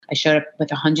I showed up with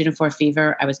 104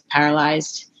 fever. I was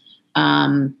paralyzed.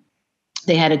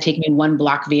 They had to take me 1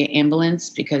 block via ambulance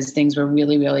because things were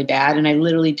really, really bad. And I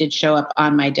literally did show up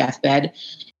on my deathbed.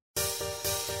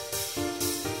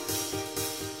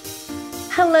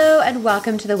 Hello, and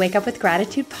welcome to the Wake Up with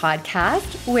Gratitude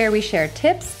podcast, where we share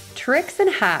tips, tricks, and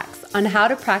hacks on how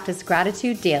to practice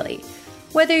gratitude daily.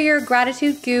 Whether you're a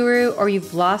gratitude guru or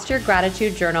you've lost your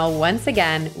gratitude journal once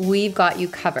again, we've got you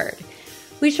covered.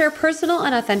 We share personal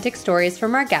and authentic stories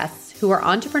from our guests who are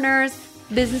entrepreneurs,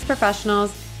 business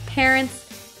professionals, parents,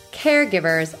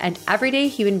 caregivers, and everyday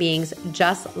human beings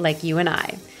just like you and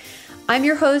I. I'm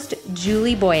your host,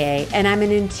 Julie Boyer, and I'm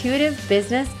an intuitive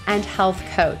business and health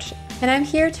coach. And I'm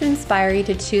here to inspire you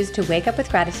to choose to wake up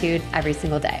with gratitude every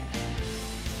single day.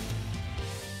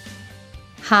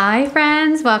 Hi,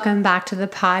 friends. Welcome back to the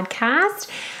podcast.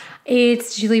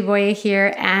 It's Julie Boyer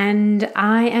here, and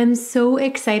I am so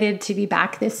excited to be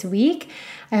back this week.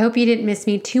 I hope you didn't miss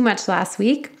me too much last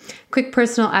week. Quick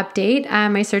personal update.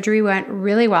 My surgery went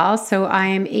really well. So I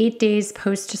am 8 days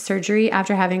post-surgery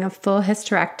after having a full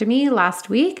hysterectomy last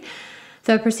week.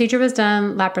 The procedure was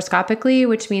done laparoscopically,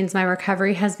 which means my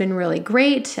recovery has been really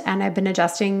great and I've been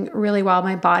adjusting really well.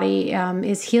 My body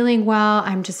is healing well.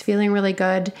 I'm just feeling really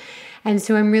good. And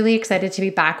so I'm really excited to be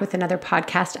back with another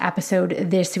podcast episode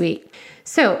this week.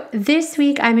 So this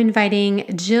week I'm inviting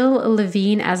Jill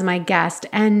Levine as my guest.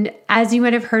 And as you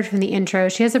might have heard from the intro,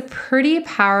 she has a pretty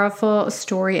powerful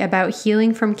story about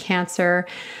healing from cancer.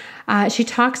 She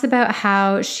talks about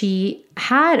how she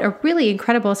had a really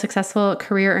incredible, successful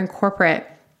career in corporate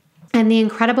and the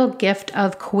incredible gift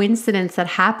of coincidence that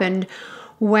happened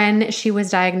when she was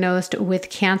diagnosed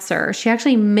with cancer. She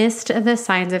actually missed the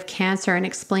signs of cancer and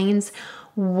explains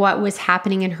what was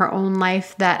happening in her own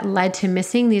life that led to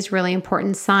missing these really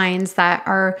important signs that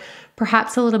are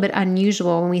perhaps a little bit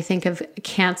unusual when we think of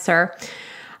cancer.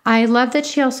 I love that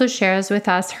she also shares with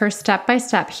us her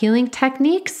step-by-step healing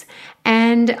techniques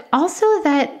and also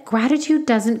that gratitude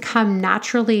doesn't come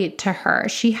naturally to her.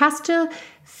 She has to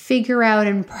figure out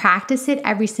and practice it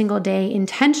every single day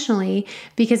intentionally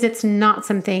because it's not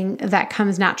something that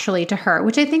comes naturally to her,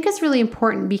 which I think is really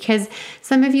important because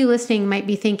some of you listening might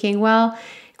be thinking, well,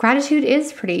 gratitude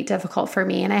is pretty difficult for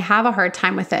me and I have a hard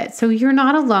time with it. So you're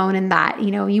not alone in that.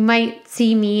 You might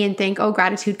see me and think, oh,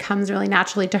 gratitude comes really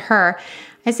naturally to her.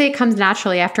 I say it comes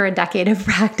naturally after a decade of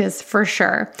practice for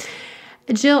sure.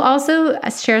 Jill also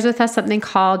shares with us something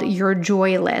called your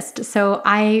joy list. So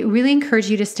I really encourage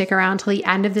you to stick around till the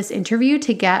end of this interview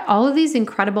to get all of these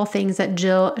incredible things that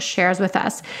Jill shares with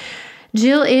us.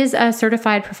 Jill is a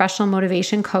certified professional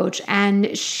motivation coach,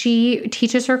 and she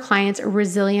teaches her clients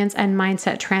resilience and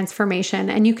mindset transformation.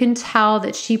 And you can tell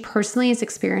that she personally has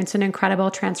experienced an incredible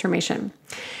transformation.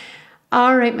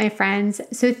 All right, my friends.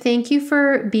 So thank you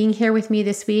for being here with me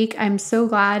this week. I'm so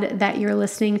glad that you're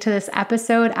listening to this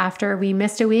episode after we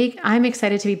missed a week. I'm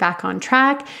excited to be back on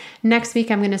track. Next week,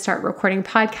 I'm going to start recording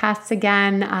podcasts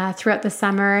again throughout the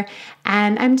summer.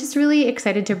 And I'm just really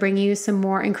excited to bring you some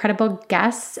more incredible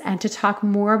guests and to talk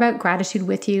more about gratitude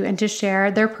with you and to share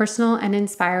their personal and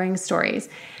inspiring stories.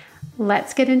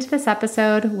 Let's get into this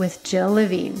episode with Jill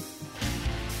Levine.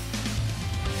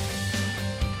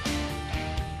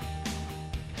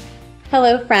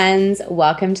 Hello, friends.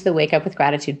 Welcome to the Wake Up with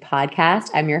Gratitude podcast.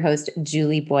 I'm your host,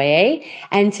 Julie Boyer,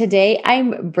 and today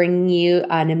I'm bringing you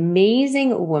an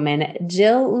amazing woman,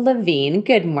 Jill Levine.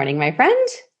 Good morning, my friend.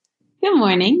 Good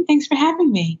morning. Thanks for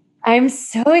having me. I'm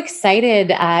so excited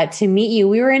to meet you.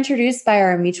 We were introduced by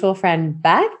our mutual friend,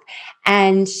 Beth,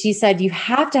 and she said, you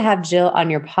have to have Jill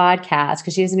on your podcast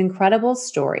because she has an incredible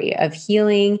story of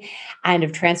healing and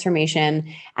of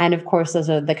transformation. And of course, those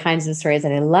are the kinds of stories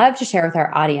that I love to share with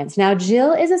our audience. Now,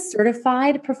 Jill is a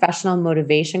certified professional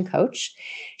motivation coach.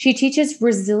 She teaches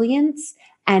resilience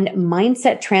and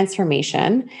mindset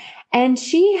transformation. And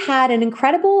she had an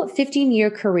incredible 15-year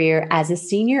career as a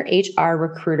senior HR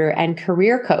recruiter and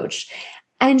career coach.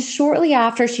 And shortly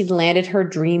after she landed her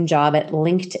dream job at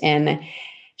LinkedIn,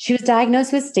 she was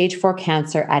diagnosed with stage 4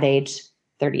 cancer at age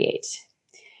 38.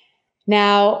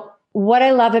 Now, what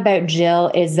I love about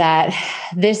Jill is that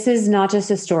this is not just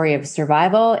a story of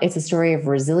survival. It's a story of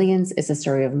resilience. It's a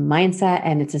story of mindset,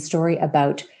 and it's a story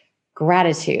about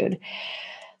gratitude.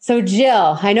 So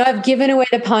Jill, I know I've given away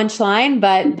the punchline,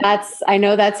 but I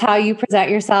know that's how you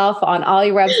present yourself on all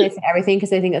your websites and everything,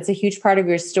 because I think that's a huge part of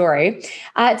your story.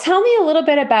 Tell me a little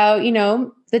bit about,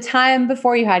 the time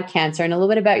before you had cancer and a little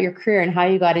bit about your career and how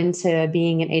you got into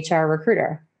being an HR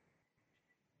recruiter.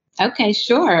 Okay,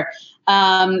 sure.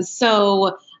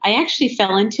 So I actually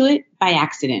fell into it by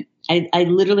accident. I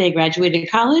literally, I graduated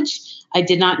college. I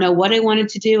did not know what I wanted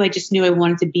to do. I just knew I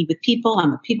wanted to be with people.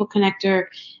 I'm a people connector.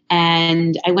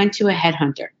 And I went to a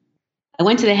headhunter. I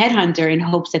went to the headhunter in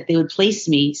hopes that they would place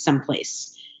me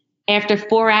someplace. After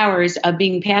 4 hours of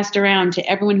being passed around to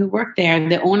everyone who worked there,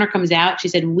 the owner comes out. She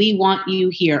said, "We want you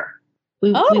here.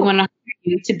 We want to hire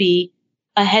you to be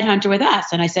a headhunter with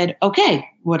us." And I said, "Okay,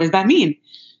 what does that mean?"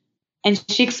 And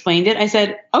she explained it. I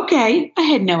said, "Okay." I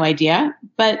had no idea,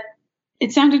 but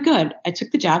it sounded good. I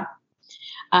took the job.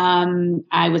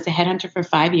 I was a headhunter for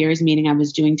 5 years, meaning I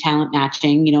was doing talent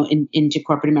matching, into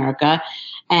corporate America.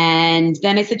 And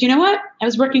then I said, you know what? I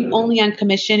was working only on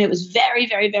commission. It was very,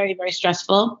 very, very, very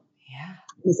stressful. Yeah.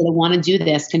 I said, I want to do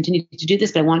this, continue to do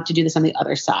this, but I wanted to do this on the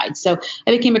other side. So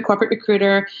I became a corporate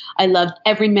recruiter. I loved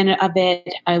every minute of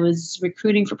it. I was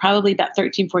recruiting for probably about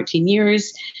 13, 14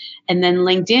 years. And then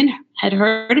LinkedIn had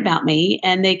heard about me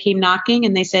and they came knocking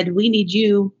and they said, "We need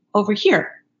you over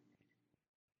here."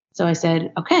 So I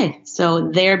said, okay. So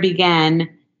there began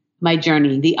my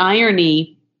journey. The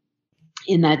irony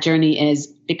in that journey is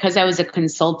because I was a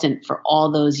consultant for all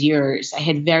those years, I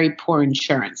had very poor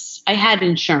insurance. I had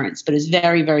insurance, but it was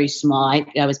very, very small.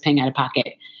 I was paying out of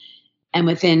pocket. And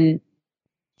within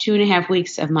 2.5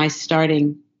 weeks of my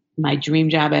starting my dream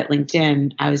job at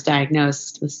LinkedIn, I was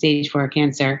diagnosed with stage 4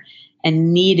 cancer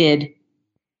and needed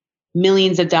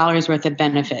millions of dollars worth of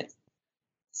benefit.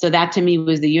 So that to me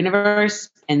was the universe.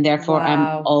 And therefore,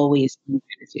 Wow. I'm always in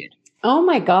gratitude. Oh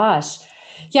my gosh.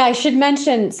 Yeah, I should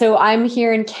mention. So I'm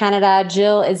here in Canada.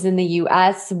 Jill is in the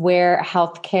US, where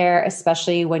healthcare,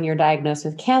 especially when you're diagnosed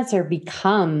with cancer,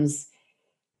 becomes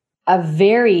a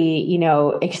very,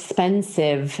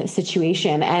 expensive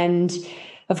situation. And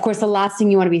of course, the last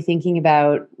thing you want to be thinking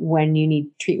about when you need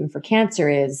treatment for cancer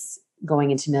is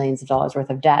going into millions of dollars worth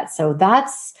of debt. So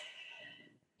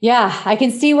yeah, I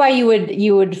can see why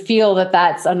you would feel that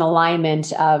that's an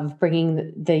alignment of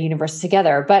bringing the universe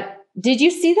together. But did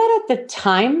you see that at the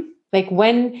time? Like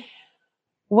when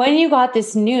you got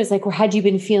this news, like had you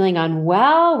been feeling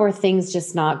unwell? Were things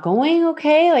just not going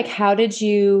okay? Like how did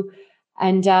you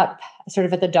end up sort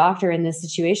of at the doctor in this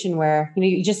situation where,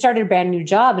 you just started a brand new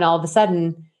job and all of a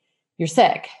sudden you're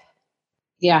sick?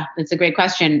 Yeah, that's a great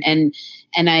question. And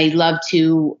I love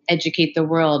to educate the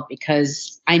world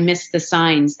because I missed the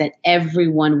signs that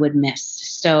everyone would miss.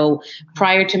 So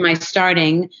prior to my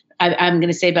starting, I'm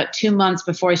going to say about 2 months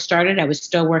before I started, I was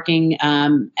still working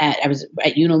I was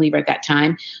at Unilever at that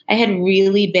time. I had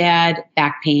really bad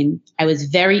back pain. I was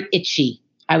very itchy.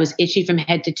 I was itchy from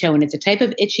head to toe. And it's a type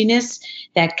of itchiness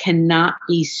that cannot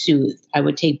be soothed. I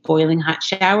would take boiling hot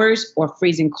showers or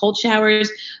freezing cold showers.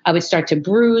 I would start to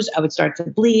bruise. I would start to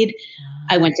bleed.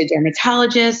 I went to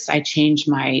dermatologists. I changed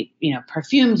my,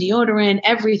 perfume, deodorant,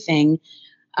 everything.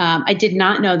 I did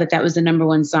not know that was the number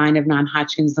one sign of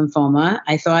non-Hodgkin's lymphoma.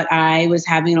 I thought I was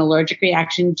having an allergic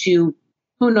reaction to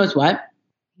who knows what.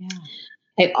 Yeah.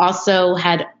 I also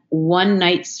had one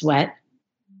night sweat,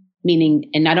 meaning,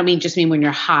 and I don't mean just when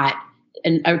you're hot,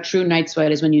 and a true night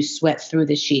sweat is when you sweat through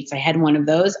the sheets. I had one of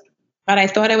those, but I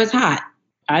thought I was hot.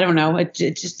 I don't know. It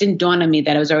just didn't dawn on me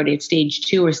that I was already at stage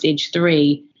 2 or stage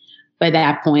 3 by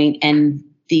that point, and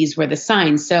these were the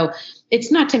signs. So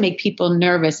it's not to make people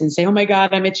nervous and say, "Oh my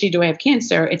God, I'm itchy. Do I have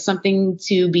cancer?" It's something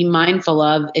to be mindful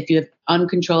of. If you have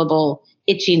uncontrollable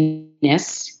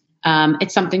itchiness,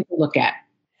 it's something to look at.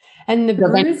 And the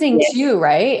bruising too,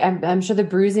 right? I'm sure the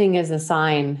bruising is a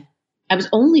sign. I was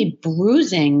only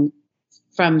bruising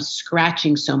from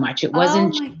scratching so much. It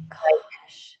wasn't. Oh my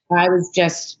gosh. I was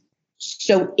just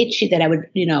so itchy that I would,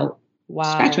 wow.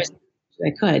 scratch as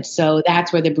I could. So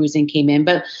that's where the bruising came in.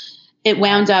 But it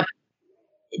wound up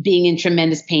being in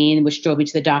tremendous pain, which drove me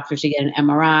to the doctor to get an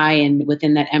MRI. And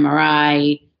within that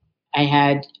MRI, I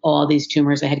had all these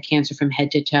tumors. I had cancer from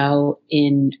head to toe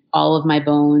in all of my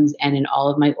bones and in all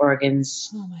of my organs.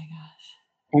 Oh my gosh.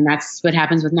 And that's what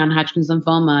happens with non-Hodgkin's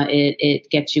lymphoma. It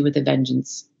gets you with a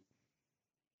vengeance.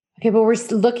 Okay, but we're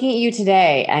looking at you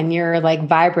today and you're like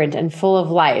vibrant and full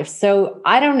of life. So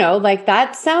I don't know, like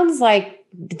that sounds like,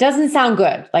 it doesn't sound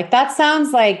good. Like that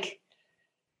sounds like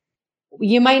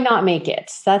you might not make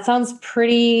it. That sounds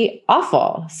pretty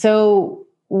awful. So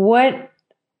what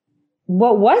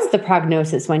was the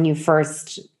prognosis when you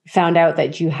first found out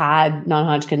that you had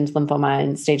non-Hodgkin's lymphoma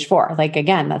in stage 4? Like,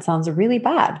 again, that sounds really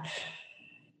bad.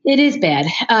 It is bad.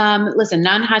 Listen,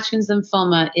 non-Hodgkin's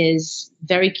lymphoma is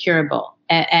very curable.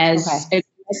 As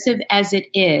aggressive as it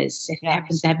is, it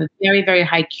happens to have a very, very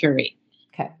high cure rate.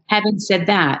 Okay. Having said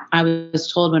that, I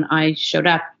was told when I showed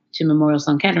up to Memorial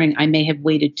Sloan Kettering, I may have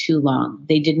waited too long.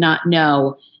 They did not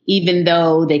know even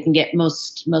though they can get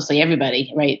mostly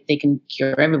everybody, right? They can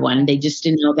cure everyone. And they just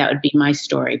didn't know that would be my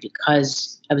story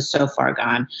because I was so far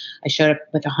gone. I showed up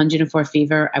with 104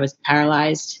 fever. I was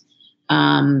paralyzed.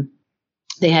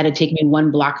 They had to take me 1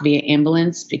 block via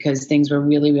ambulance because things were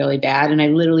really, really bad. And I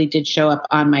literally did show up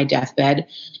on my deathbed.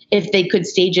 If they could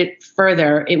stage it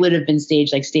further, it would have been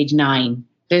staged like stage 9.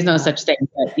 There's no such thing,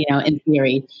 but in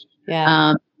theory.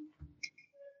 Yeah.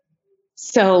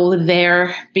 So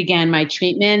there began my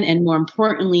treatment, and more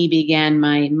importantly, began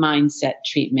my mindset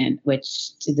treatment,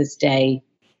 which to this day,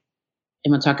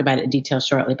 and we'll talk about it in detail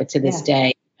shortly, but to this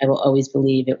day, I will always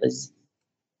believe it was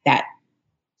that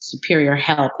superior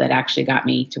help that actually got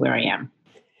me to where I am.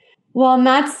 Well, and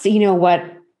that's, what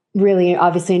really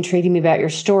obviously intriguing me about your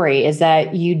story is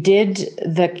that you did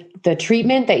the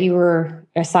treatment that you were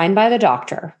assigned by the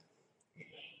doctor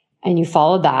and you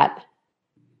followed that.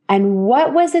 And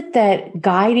what was it that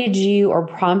guided you or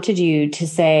prompted you to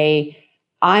say,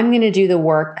 I'm going to do the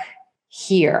work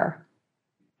here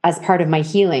as part of my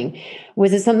healing?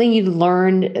 Was it something you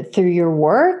learned through your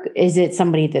work? Is it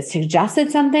somebody that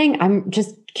suggested something? I'm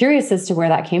just curious as to where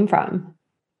that came from.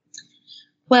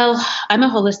 Well, I'm a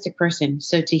holistic person.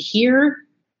 So to hear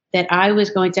that I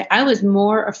was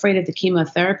more afraid of the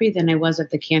chemotherapy than I was of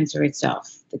the cancer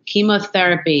itself. The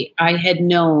chemotherapy, I had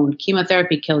known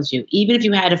chemotherapy kills you. Even if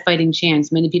you had a fighting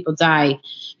chance, many people die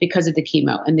because of the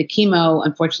chemo. And the chemo,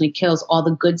 unfortunately, kills all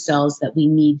the good cells that we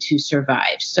need to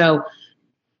survive. So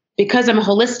because I'm a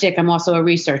holistic, I'm also a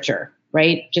researcher,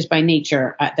 right? Just by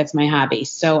nature, that's my hobby.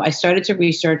 So I started to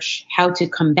research how to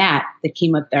combat the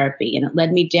chemotherapy. And it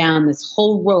led me down this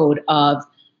whole road of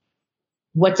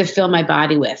what to fill my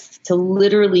body with, to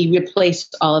literally replace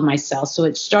all of my cells. So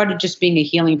it started just being a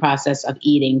healing process of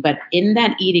eating. But in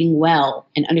that eating well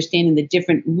and understanding the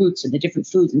different roots and the different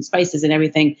foods and spices and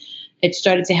everything, it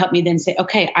started to help me then say,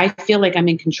 okay, I feel like I'm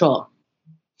in control.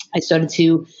 I started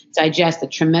to digest a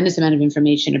tremendous amount of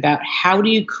information about how do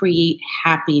you create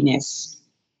happiness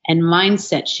and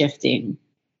mindset shifting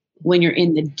when you're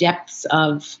in the depths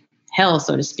of hell,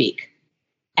 so to speak.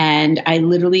 And I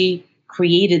literally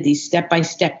created these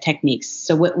step-by-step techniques.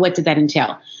 So what did that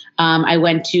entail? I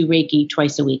went to Reiki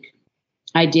twice a week.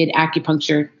 I did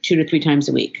acupuncture 2 to 3 times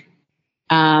a week.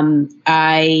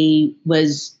 I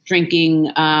was drinking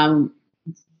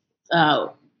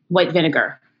white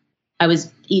vinegar. I was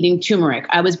eating turmeric.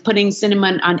 I was putting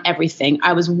cinnamon on everything.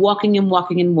 I was walking and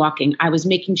walking and walking. I was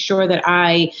making sure that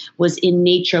I was in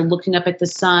nature, looking up at the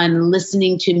sun,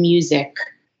 listening to music.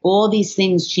 All these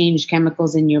things change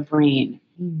chemicals in your brain.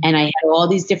 And I had all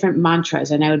these different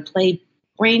mantras, and I would play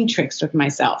brain tricks with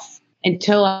myself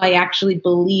until I actually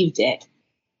believed it.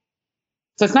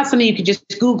 So it's not something you could just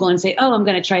Google and say, oh, I'm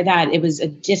going to try that. It was a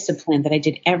discipline that I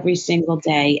did every single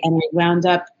day. And I wound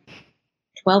up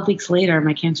 12 weeks later,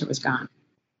 my cancer was gone.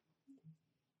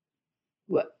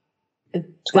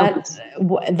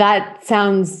 That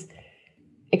sounds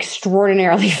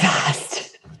extraordinarily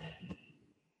fast.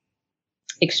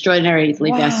 Extraordinarily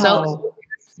fast. So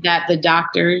that the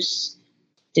doctors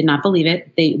did not believe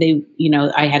it. They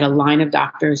I had a line of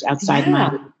doctors outside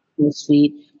my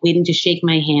suite waiting to shake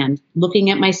my hand,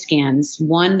 looking at my scans,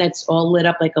 one that's all lit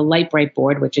up like a light bright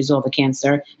board, which is all the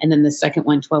cancer. And then the second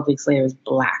one, 12 weeks later, is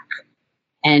black.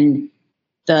 And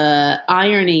the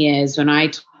irony is when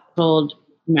I told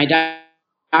my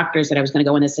doctors that I was going to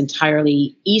go in this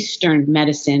entirely Eastern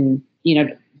medicine,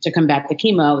 to combat the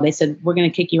chemo, they said, we're going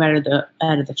to kick you out of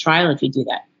the trial if you do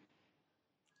that.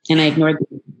 And I ignored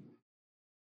them.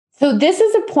 So this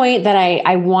is a point that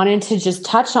I wanted to just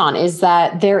touch on is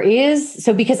that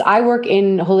because I work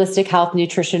in holistic health,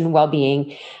 nutrition,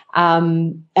 well-being,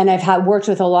 and I've worked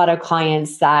with a lot of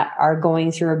clients that are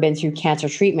going through or been through cancer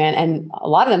treatment, and a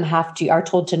lot of them are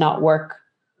told to not work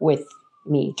with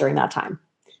me during that time,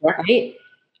 right?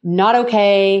 Not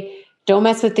okay. Don't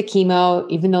mess with the chemo,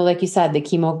 even though, like you said, the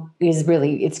chemo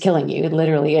it's killing you. It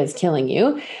literally is killing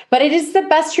you. But it is the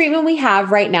best treatment we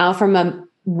have right now from a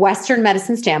Western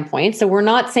medicine standpoint. So we're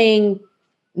not saying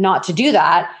not to do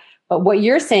that. But what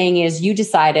you're saying is you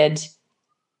decided.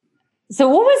 So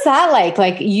what was that like?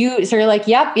 So you're like,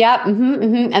 yep,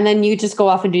 and then you just go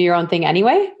off and do your own thing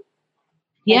anyway?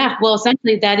 Yeah, well,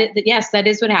 essentially that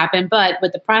is what happened. But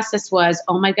what the process was,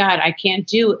 oh my God, I can't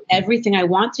do everything I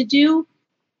want to do.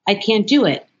 I can't do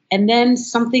it. And then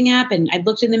something happened. I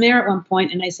looked in the mirror at one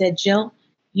point and I said, Jill,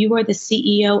 you are the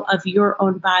CEO of your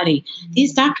own body.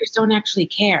 These doctors don't actually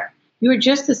care. You are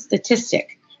just a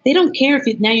statistic. They don't care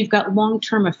if now you've got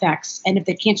long-term effects. And if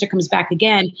the cancer comes back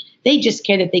again, they just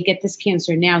care that they get this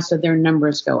cancer now so their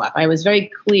numbers go up. I was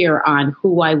very clear on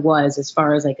who I was as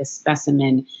far as like a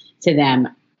specimen to them.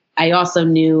 I also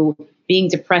knew being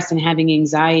depressed and having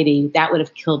anxiety, that would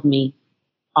have killed me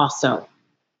also.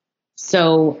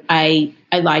 So I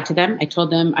lied to them. I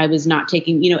told them I was not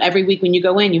taking, every week when you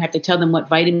go in, you have to tell them what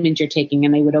vitamins you're taking.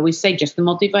 And they would always say just the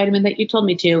multivitamin that you told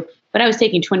me to. But I was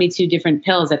taking 22 different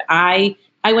pills that I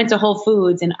went to Whole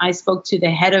Foods and I spoke to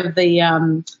the head of the,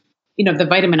 the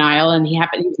vitamin aisle. And he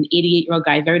was an 88-year-old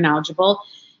guy, very knowledgeable.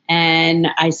 And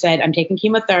I said, I'm taking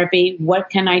chemotherapy. What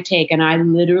can I take? And I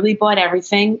literally bought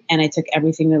everything and I took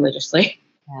everything religiously.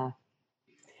 Yeah.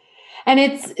 And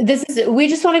we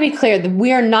just want to be clear that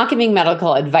we are not giving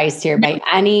medical advice here by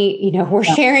any, we're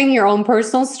sharing your own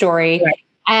personal story. Right.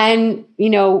 And,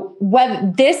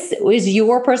 whether this is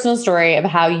your personal story of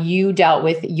how you dealt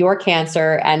with your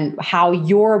cancer and how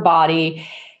your body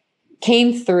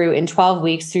came through in 12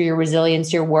 weeks through your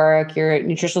resilience, your work, your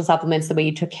nutritional supplements, the way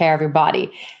you took care of your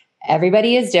body.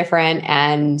 Everybody is different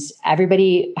and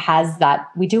everybody has that.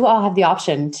 We do all have the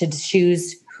option to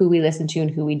choose who we listen to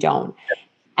and who we don't.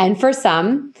 And for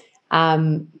some,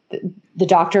 the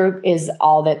doctor is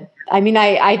all that. I mean,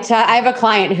 I have a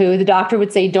client who the doctor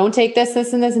would say, don't take this,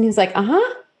 this, and this. And he's like,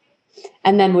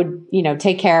 and then would,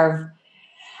 take care of.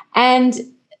 And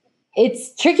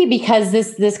it's tricky because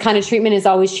this kind of treatment is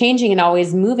always changing and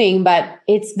always moving, but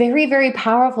it's very, very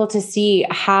powerful to see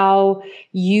how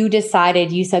you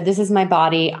decided. You said, this is my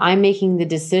body. I'm making the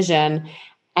decision.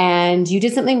 And you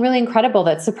did something really incredible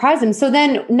that surprised them. So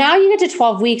then now you get to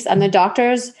 12 weeks and the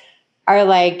doctors are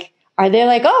they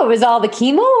like, oh, it was all the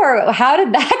chemo, or how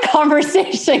did that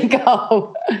conversation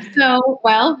go? So,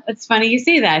 well, it's funny you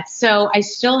say that. So I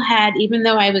still had, even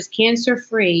though I was cancer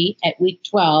free at week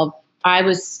 12,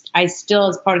 I still,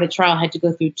 as part of the trial, had to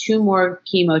go through 2 more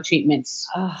chemo treatments.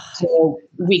 So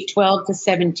week 12 to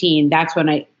 17, that's when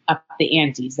I upped the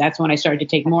antes. That's when I started to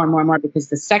take more and more and more, because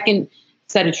the second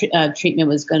set of treatment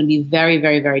was going to be very,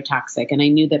 very, very toxic. And I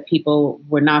knew that people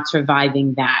were not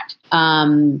surviving that.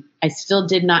 I still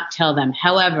did not tell them.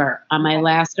 However, on my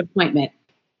last appointment,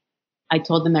 I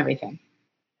told them everything.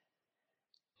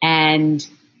 And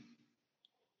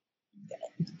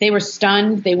they were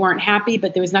stunned. They weren't happy,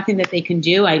 but there was nothing that they can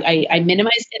do. I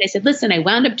minimized it. I said, listen, I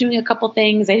wound up doing a couple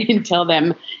things. I didn't tell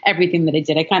them everything that I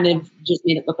did. I kind of just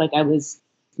made it look like I was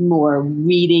more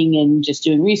reading and just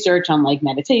doing research on like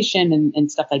meditation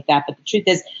and stuff like that. But the truth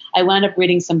is, I wound up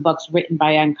reading some books written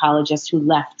by oncologists who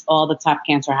left all the top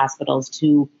cancer hospitals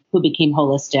who became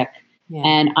holistic. Yeah.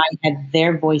 And I had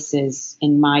their voices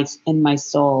in my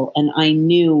soul. And I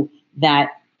knew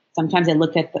that sometimes I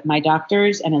looked at my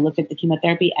doctors and I looked at the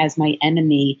chemotherapy as my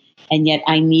enemy. And yet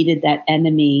I needed that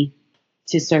enemy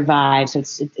to survive. So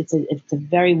it's a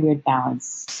very weird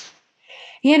balance.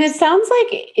 Yeah, and it sounds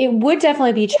like it would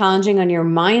definitely be challenging on your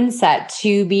mindset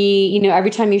to be, every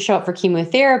time you show up for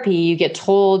chemotherapy, you get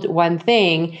told one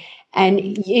thing. And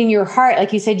in your heart,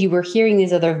 like you said, you were hearing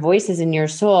these other voices in your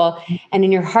soul. And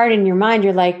in your heart and your mind,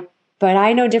 you're like, but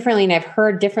I know differently and I've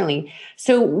heard differently.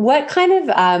 So what kind of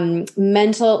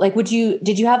mental,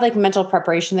 did you have like mental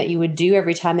preparation that you would do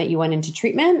every time that you went into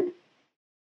treatment?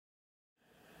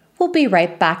 We'll be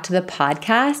right back to the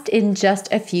podcast in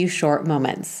just a few short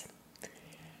moments.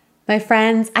 My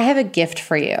friends, I have a gift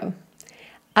for you.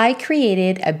 I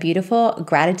created a beautiful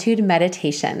gratitude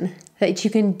meditation that you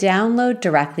can download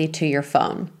directly to your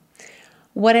phone.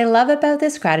 What I love about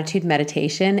this gratitude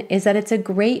meditation is that it's a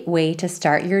great way to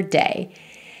start your day.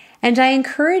 And I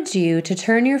encourage you to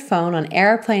turn your phone on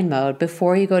airplane mode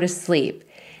before you go to sleep.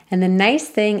 And the nice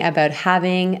thing about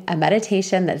having a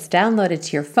meditation that's downloaded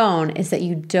to your phone is that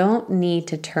you don't need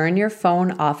to turn your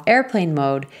phone off airplane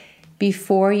mode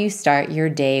before you start your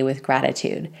day with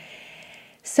gratitude.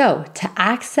 So to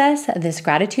access this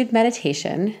gratitude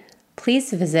meditation,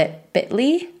 please visit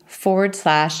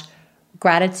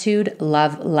bit.ly/gratitude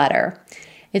love letter.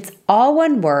 It's all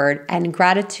one word, and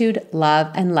gratitude, love,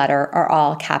 and letter are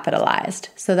all capitalized.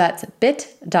 So that's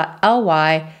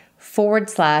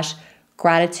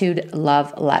bit.ly/gratitude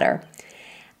love letter.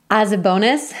 As a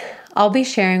bonus, I'll be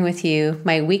sharing with you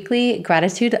my weekly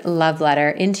gratitude love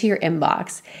letter into your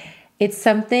inbox. It's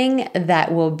something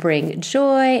that will bring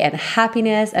joy and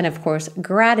happiness and, of course,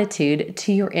 gratitude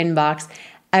to your inbox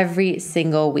every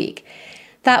single week.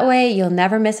 That way, you'll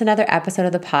never miss another episode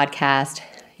of the podcast.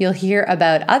 You'll hear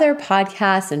about other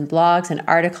podcasts and blogs and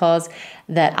articles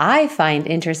that I find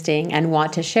interesting and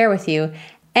want to share with you.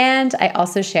 And I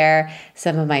also share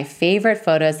some of my favorite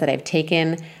photos that I've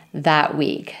taken that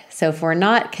week. So if we're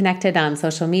not connected on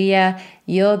social media,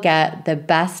 you'll get the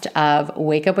best of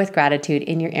Wake Up with Gratitude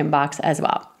in your inbox as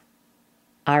well.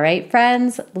 All right,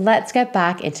 friends, let's get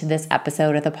back into this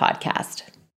episode of the podcast.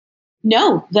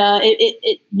 No,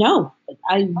 no.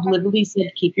 I literally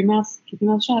said, keep your mouth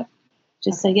shut.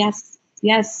 Just say yes.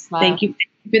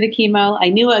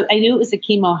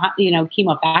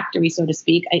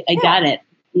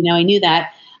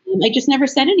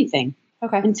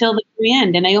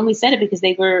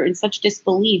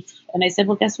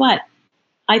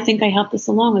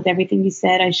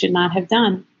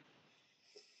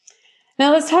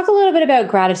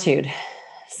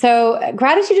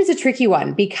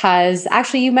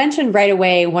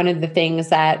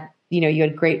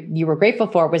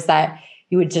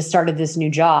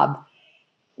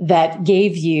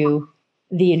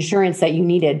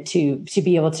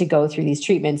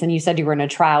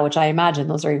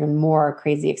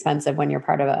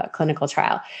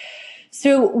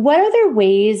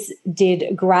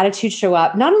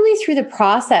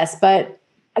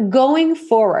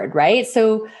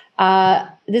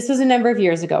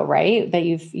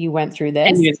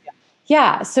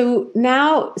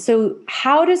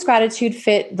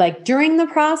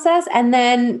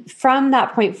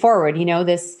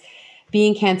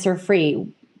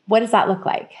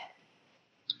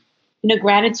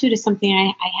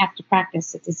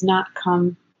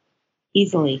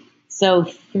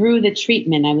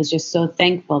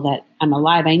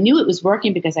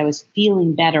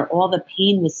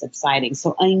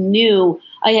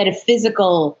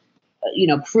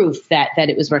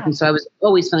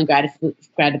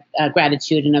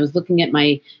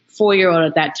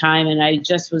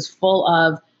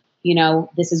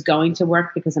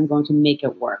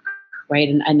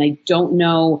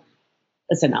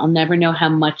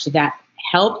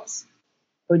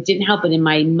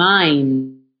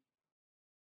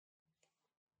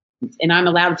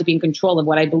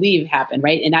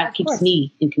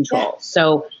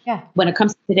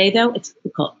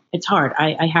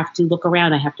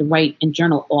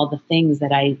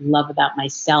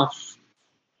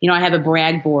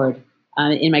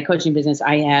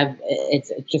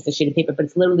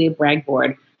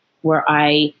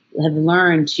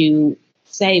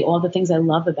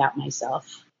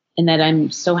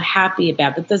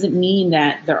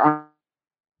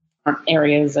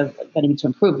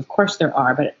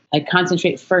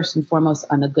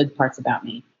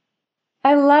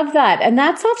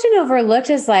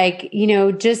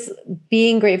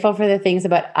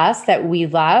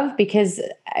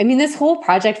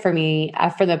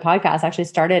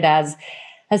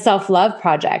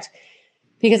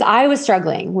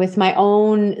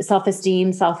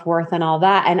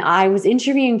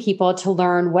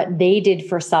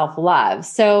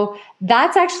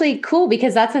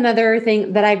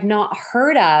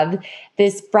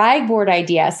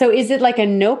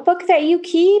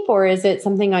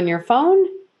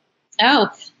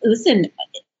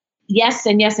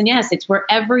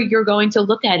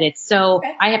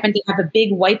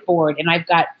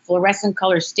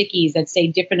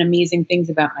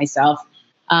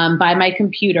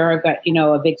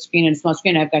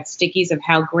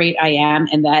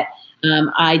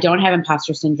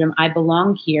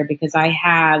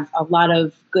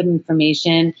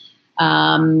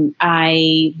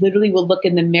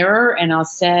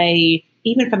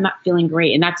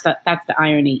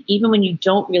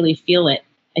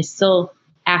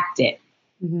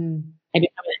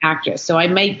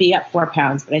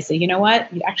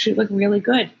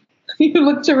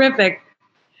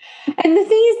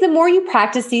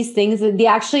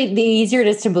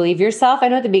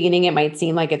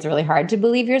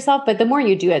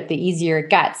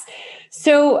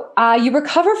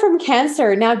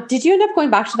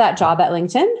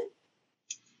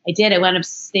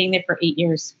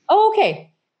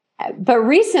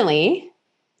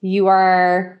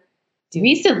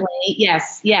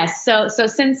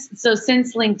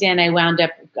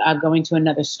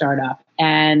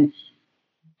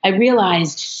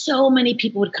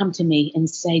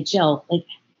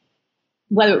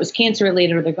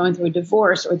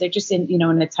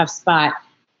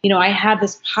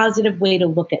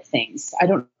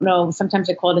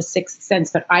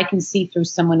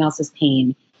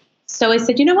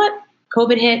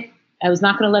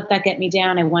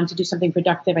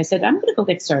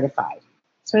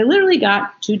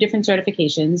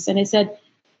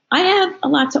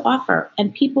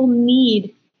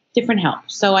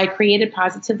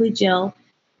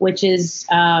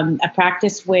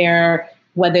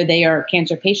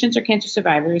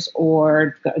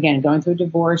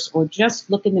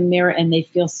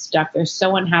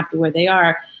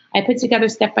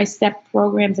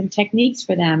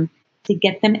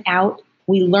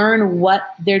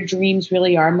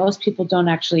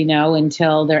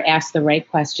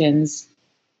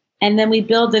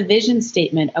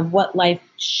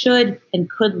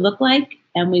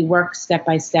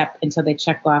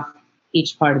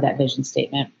 each part of that vision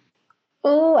statement.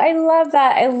 Oh, I love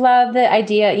that. I love the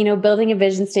idea, building a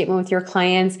vision statement with your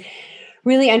clients,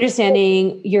 really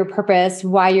understanding your purpose,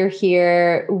 why you're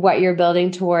here, what you're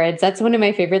building towards. That's one of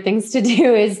my favorite things to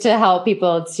do, is to help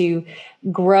people to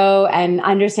grow and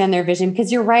understand their vision.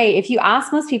 Because you're right. If you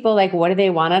ask most people, like, what do they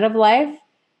want out of life?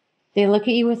 They look at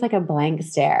you with like a blank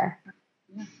stare.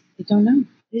 Yeah, they don't know.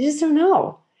 They just don't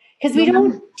know. Because we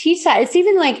don't teach that. It's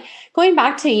even like going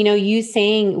back to, you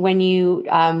saying when you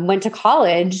went to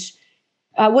college,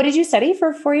 what did you study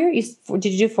for 4 years? Did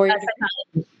you do 4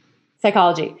 years?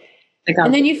 Psychology.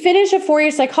 And then you finish a 4-year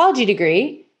psychology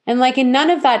degree. And like in none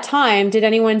of that time, did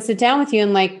anyone sit down with you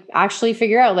and like actually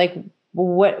figure out like,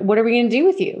 what are we going to do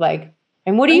with you? Like,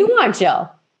 and what do you want,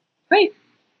 Jill? Right.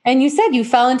 And you said you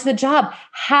fell into the job.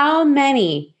 How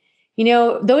many,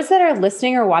 those that are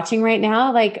listening or watching right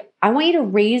now, like, I want you to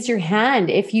raise your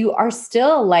hand if you are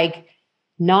still like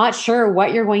not sure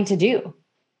what you're going to do.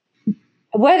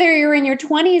 Whether you're in your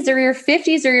 20s or your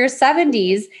 50s or your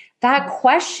 70s, that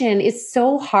question is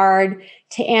so hard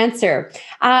to answer.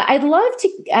 I'd love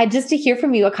to just to hear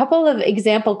from you a couple of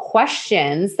example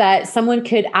questions that someone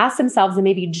could ask themselves and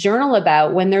maybe journal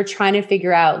about when they're trying to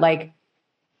figure out like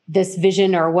this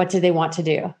vision or what do they want to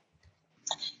do.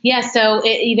 Yeah. So,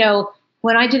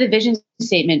 when I do the vision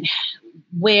statement,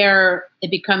 where it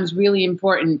becomes really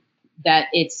important that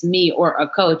it's me or a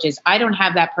coach is I don't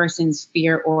have that person's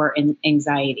fear or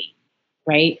anxiety,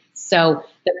 right? So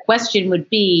the question would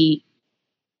be,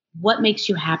 what makes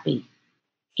you happy?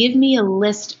 Give me a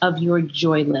list of your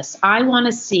joy list. I want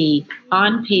to see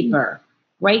on paper,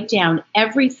 write down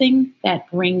everything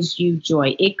that brings you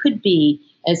joy. It could be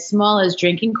as small as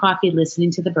drinking coffee,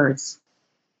 listening to the birds,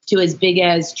 to as big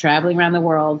as traveling around the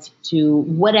world, to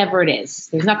whatever it is.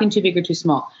 There's nothing too big or too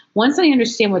small. Once I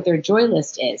understand what their joy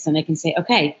list is, and I can say,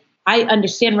 okay, I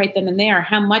understand right then and there,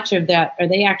 how much of that are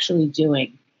they actually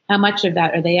doing? How much of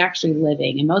that are they actually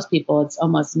living? And most people, it's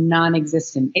almost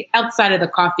non-existent outside of the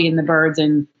coffee and the birds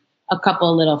and a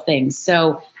couple of little things.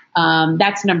 So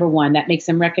that's number one. That makes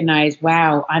them recognize,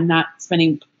 wow, I'm not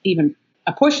spending even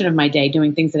a portion of my day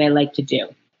doing things that I like to do.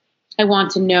 I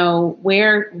want to know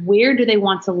where do they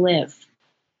want to live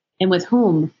and with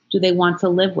whom do they want to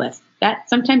live with? That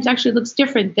sometimes actually looks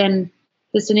different than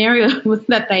the scenario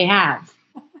that they have.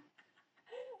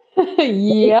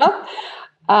 Yep.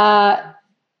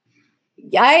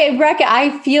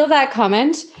 I feel that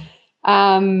comment.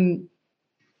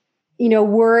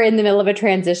 We're in the middle of a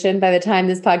transition. By the time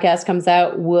this podcast comes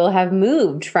out, we'll have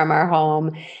moved from our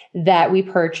home that we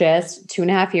purchased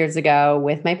 2.5 years ago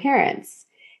with my parents.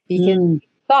 Because we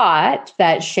thought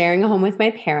that sharing a home with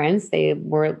my parents, they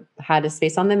had a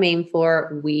space on the main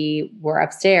floor. We were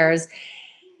upstairs.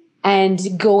 And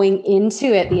going into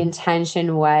it, the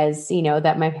intention was,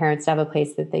 that my parents have a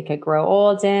place that they could grow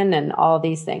old in and all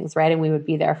these things, right? And we would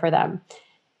be there for them.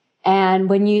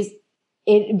 And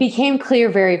it became clear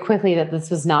very quickly that this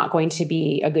was not going to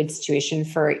be a good situation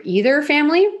for either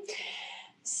family.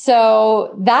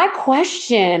 So that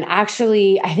question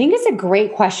actually, I think is a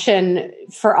great question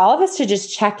for all of us to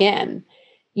just check in.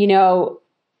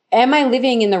 Am I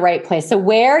living in the right place?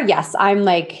 So yes,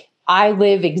 I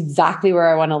live exactly where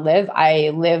I want to live. I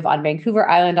live on Vancouver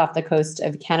Island off the coast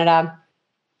of Canada,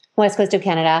 west coast of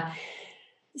Canada.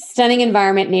 Stunning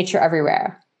environment, nature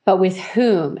everywhere. But with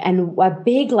whom? And a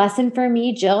big lesson for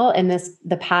me, Jill, in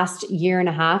the past 1.5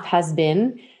 years has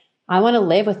been, I want to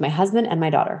live with my husband and my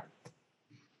daughter.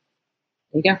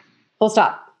 There you go. Full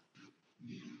stop.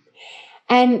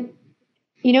 And,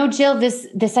 Jill,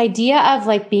 this idea of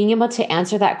like being able to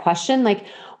answer that question, like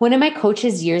one of my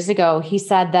coaches years ago, he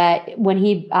said that when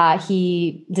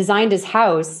he designed his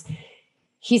house,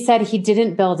 he said he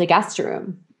didn't build a guest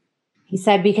room. He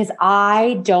said, because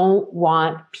I don't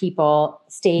want people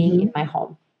staying in my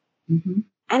home. Mm-hmm.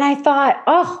 And I thought,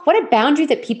 oh, what a boundary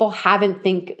that people haven't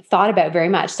thought about very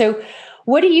much. So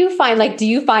what do you find? Like, do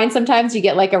you find sometimes you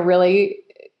get like a really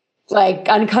like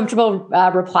uncomfortable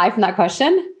reply from that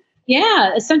question?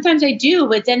 Yeah, sometimes I do,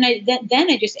 but then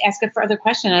I just ask a further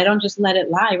question. I don't just let it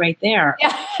lie right there.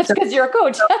 Yeah, that's because you're a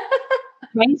coach.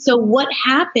 Right. So what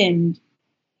happened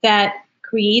that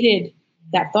created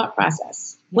that thought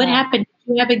process? What happened?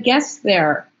 You have a guest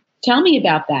there. Tell me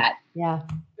about that. Yeah.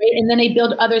 Right? And then they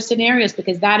build other scenarios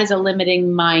because that is a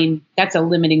limiting mind. That's a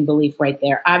limiting belief right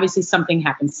there. Obviously something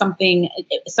happened, something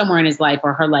somewhere in his life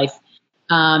or her life.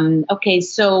 Okay.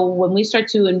 So when we start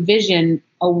to envision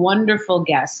a wonderful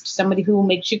guest, somebody who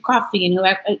makes you coffee and who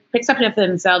picks up after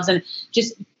themselves and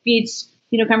just feeds,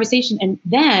 conversation. And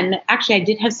then actually I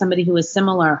did have somebody who was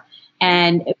similar.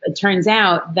 And it turns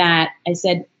out that I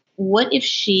said, what if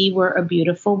she were a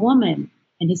beautiful woman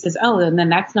And he says, oh, and then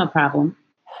that's no problem.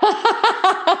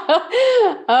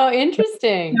 Oh,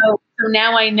 interesting. So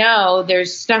now I know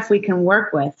there's stuff we can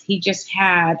work with. He just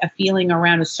had a feeling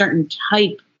around a certain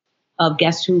type of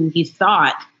guess who he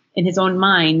thought in his own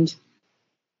mind,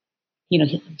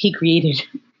 he created.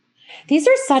 These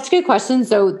are such good questions.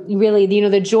 So really,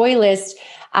 the joy list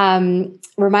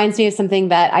reminds me of something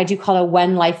that I do call a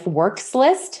when life works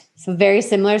list. So very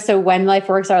similar. So when life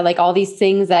works are like all these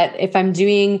things that if I'm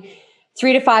doing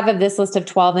 3 to 5 of this list of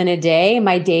 12 in a day,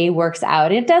 my day works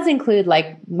out. And it does include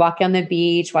like walking on the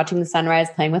beach, watching the sunrise,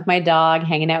 playing with my dog,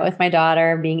 hanging out with my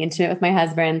daughter, being intimate with my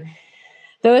husband,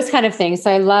 those kind of things.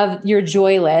 So I love your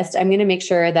joy list. I'm going to make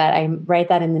sure that I write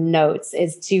that in the notes,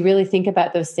 is to really think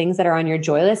about those things that are on your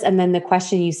joy list. And then the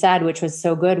question you said, which was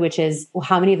so good, which is, well,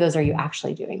 how many of those are you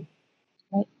actually doing?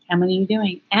 Right. How many are you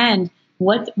doing? And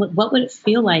what would it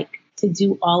feel like to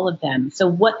do all of them?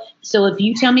 So if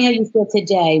you tell me how you feel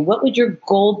today, what would your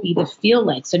goal be to feel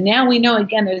like? So now we know,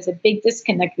 again, there's a big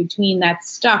disconnect between that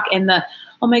stuck and the,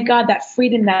 oh my God, that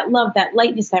freedom, that love, that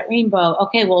lightness, that rainbow.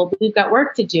 Okay, well, we've got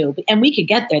work to do, and we could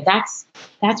get there. That's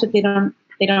what they don't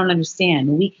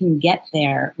understand. We can get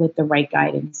there with the right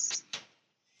guidance.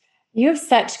 You have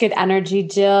such good energy,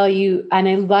 Jill. And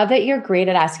I love that you're great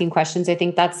at asking questions. I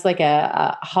think that's like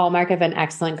a hallmark of an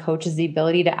excellent coach, is the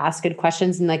ability to ask good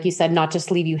questions. And like you said, not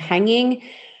just leave you hanging,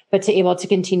 but to able to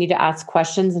continue to ask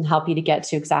questions and help you to get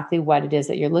to exactly what it is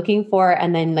that you're looking for.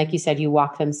 And then, like you said, you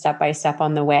walk them step by step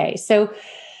on the way. So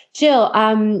Jill,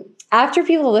 after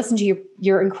people listen to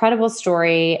your incredible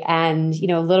story and,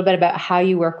 a little bit about how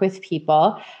you work with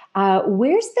people,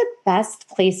 where's the best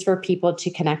place for people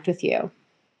to connect with you?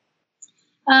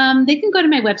 They can go to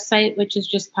my website, which is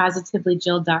just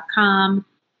positivelyjill.com.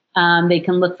 They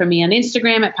can look for me on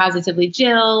Instagram at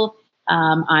positivelyjill,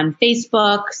 on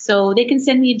Facebook. So they can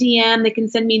send me a DM. They can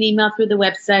send me an email through the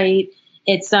website.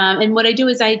 It's and what I do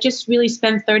is I just really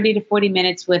spend 30 to 40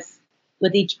 minutes with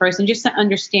each person just to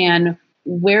understand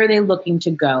where they're looking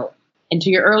to go. And to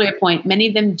your earlier point, many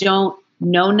of them don't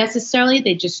know necessarily.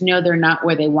 They just know they're not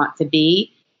where they want to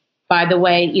be. By the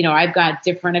way, I've got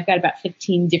about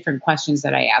 15 different questions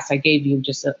that I ask. I gave you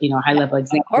just a high level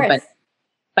example, but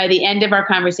by the end of our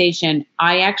conversation,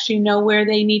 I actually know where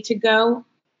they need to go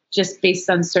just based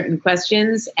on certain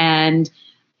questions. And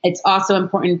it's also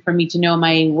important for me to know, am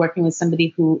I working with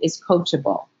somebody who is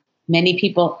coachable? Many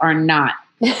people are not.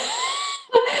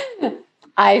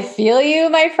 I feel you,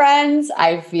 my friends.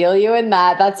 I feel you in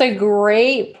that. That's a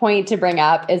great point to bring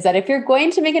up, is that if you're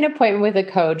going to make an appointment with a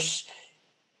coach,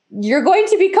 you're going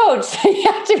to be coached. You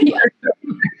have to be.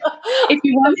 If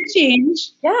you want to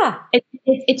change, yeah,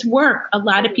 it's work. A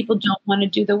lot of people don't want to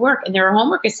do the work, and there are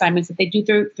homework assignments that they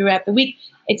do throughout the week.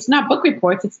 It's not book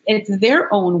reports. It's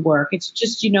their own work. It's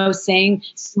just,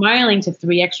 smiling to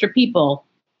 3 extra people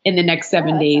in the next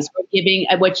 7 days, or giving,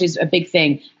 which is a big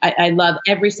thing. I love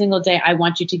every single day. I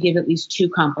want you to give at least 2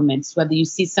 compliments, whether you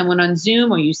see someone on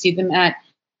Zoom or you see them at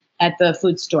the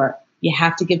food store. You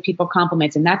have to give people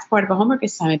compliments. And that's part of a homework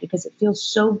assignment because it feels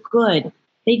so good.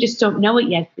 They just don't know it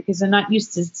yet because they're not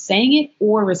used to saying it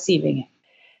or receiving it.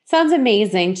 Sounds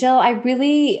amazing. Jill, I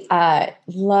really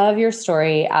love your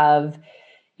story of,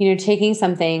 taking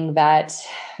something that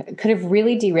could have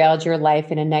really derailed your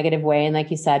life in a negative way. And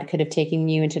like you said, could have taken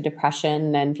you into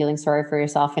depression and feeling sorry for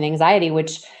yourself and anxiety,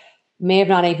 which may have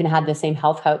not even had the same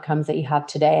health outcomes that you have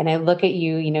today. And I look at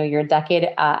you, you're a decade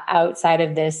outside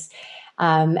of this.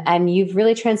 And you've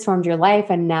really transformed your life,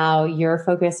 and now you're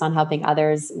focused on helping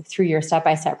others through your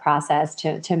step-by-step process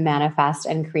to manifest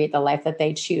and create the life that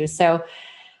they choose. So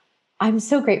I'm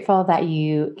so grateful that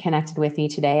you connected with me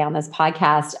today on this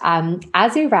podcast.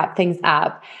 As we wrap things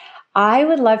up, I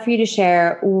would love for you to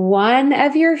share one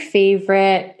of your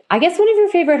favorite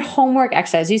homework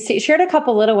exercises. You shared a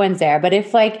couple little ones there, but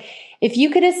if you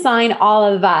could assign all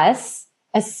of us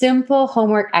a simple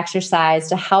homework exercise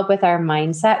to help with our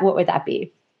mindset, what would that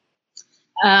be?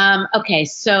 Okay,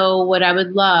 so what I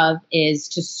would love is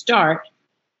to start,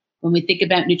 when we think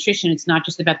about nutrition, it's not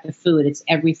just about the food, it's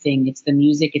everything. It's the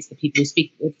music, it's the people who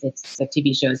speak, it's the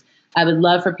TV shows. I would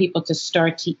love for people to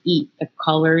start to eat the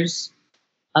colors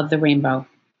of the rainbow.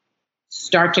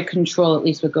 Start to control at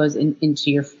least what goes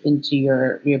into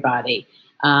your body.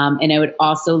 And I would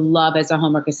also love, as a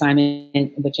homework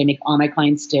assignment, which I make all my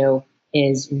clients do,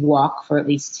 is walk for at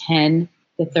least 10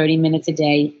 to 30 minutes a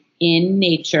day in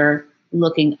nature,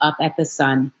 looking up at the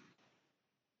sun.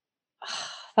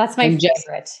 That's my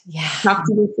favorite. Yeah. Talk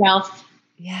to yourself.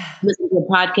 Yeah. Listen to a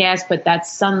podcast, but that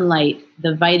sunlight,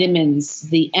 the vitamins,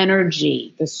 the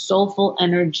energy, the soulful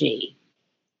energy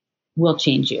will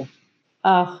change you.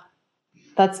 Oh,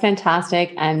 that's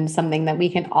fantastic. And something that we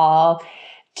can all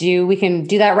we can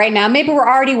do that right now. Maybe we're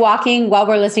already walking while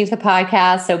we're listening to the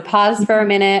podcast. So pause for a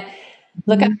minute,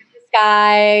 look up at the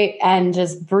sky, and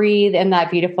just breathe in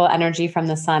that beautiful energy from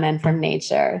the sun and from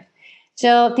nature.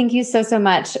 Jill, thank you so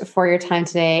much for your time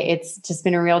today. It's just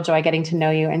been a real joy getting to know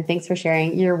you. And thanks for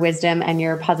sharing your wisdom and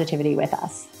your positivity with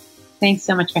us. Thanks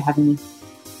so much for having me.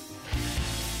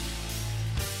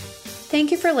 Thank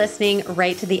you for listening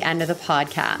right to the end of the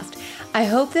podcast. I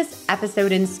hope this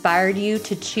episode inspired you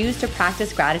to choose to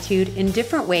practice gratitude in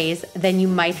different ways than you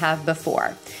might have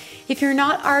before. If you're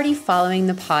not already following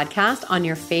the podcast on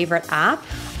your favorite app,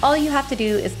 all you have to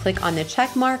do is click on the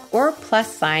check mark or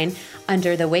plus sign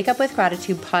under the Wake Up with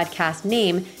Gratitude podcast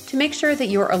name to make sure that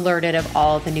you're alerted of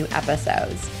all the new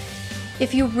episodes.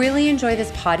 If you really enjoy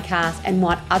this podcast and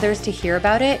want others to hear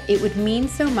about it, it would mean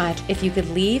so much if you could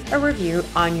leave a review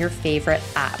on your favorite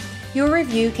app. Your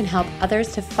review can help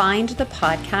others to find the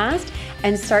podcast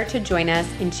and start to join us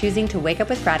in choosing to wake up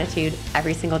with gratitude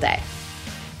every single day.